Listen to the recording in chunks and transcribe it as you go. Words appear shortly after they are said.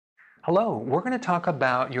Hello, we're going to talk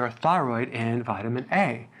about your thyroid and vitamin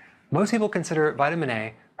A. Most people consider vitamin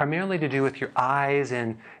A primarily to do with your eyes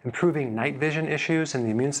and improving night vision issues in the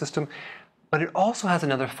immune system, but it also has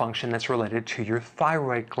another function that's related to your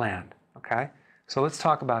thyroid gland, okay? So let's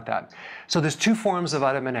talk about that. So there's two forms of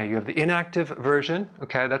vitamin A. You have the inactive version,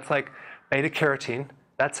 okay? That's like beta carotene.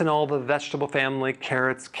 That's in all the vegetable family,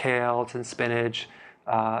 carrots, kale, it's in spinach,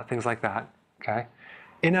 things like that, okay?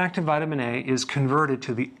 Inactive vitamin A is converted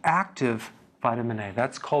to the active vitamin A.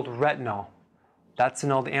 That's called retinol. That's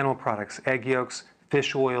in all the animal products, egg yolks,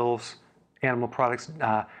 fish oils, animal products,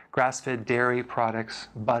 grass-fed dairy products,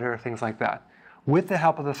 butter, things like that, with the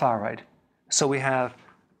help of the thyroid. So we have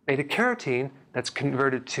beta carotene that's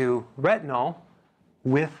converted to retinol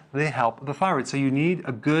with the help of the thyroid. So you need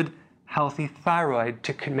a good, healthy thyroid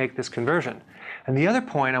to make this conversion. And the other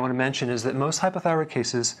point I want to mention is that most hypothyroid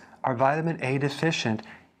cases are vitamin A deficient,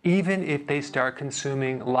 even if they start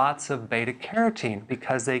consuming lots of beta carotene,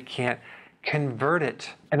 because they can't convert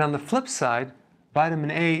it. And on the flip side,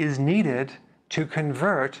 vitamin A is needed to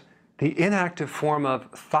convert the inactive form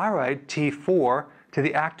of thyroid, T4, to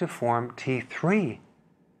the active form, T3.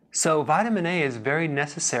 So vitamin A is very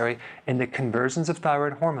necessary in the conversions of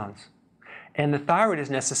thyroid hormones. And the thyroid is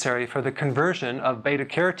necessary for the conversion of beta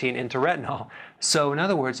carotene into retinol. So in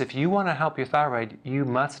other words, if you want to help your thyroid, you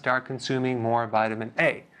must start consuming more vitamin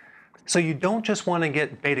A. So you don't just want to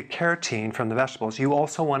get beta carotene from the vegetables, you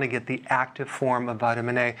also want to get the active form of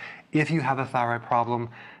vitamin A if you have a thyroid problem.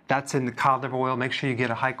 That's in the cod liver oil. Make sure you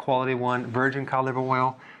get a high quality one, virgin cod liver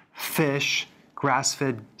oil, fish,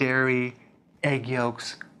 grass-fed dairy, egg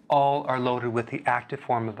yolks, all are loaded with the active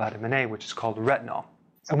form of vitamin A, which is called retinol.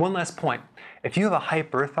 And one last point, if you have a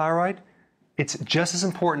hyperthyroid, it's just as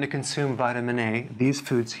important to consume vitamin A, these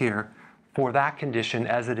foods here, for that condition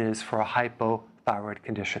as it is for a hypothyroid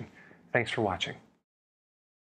condition. Thanks for watching.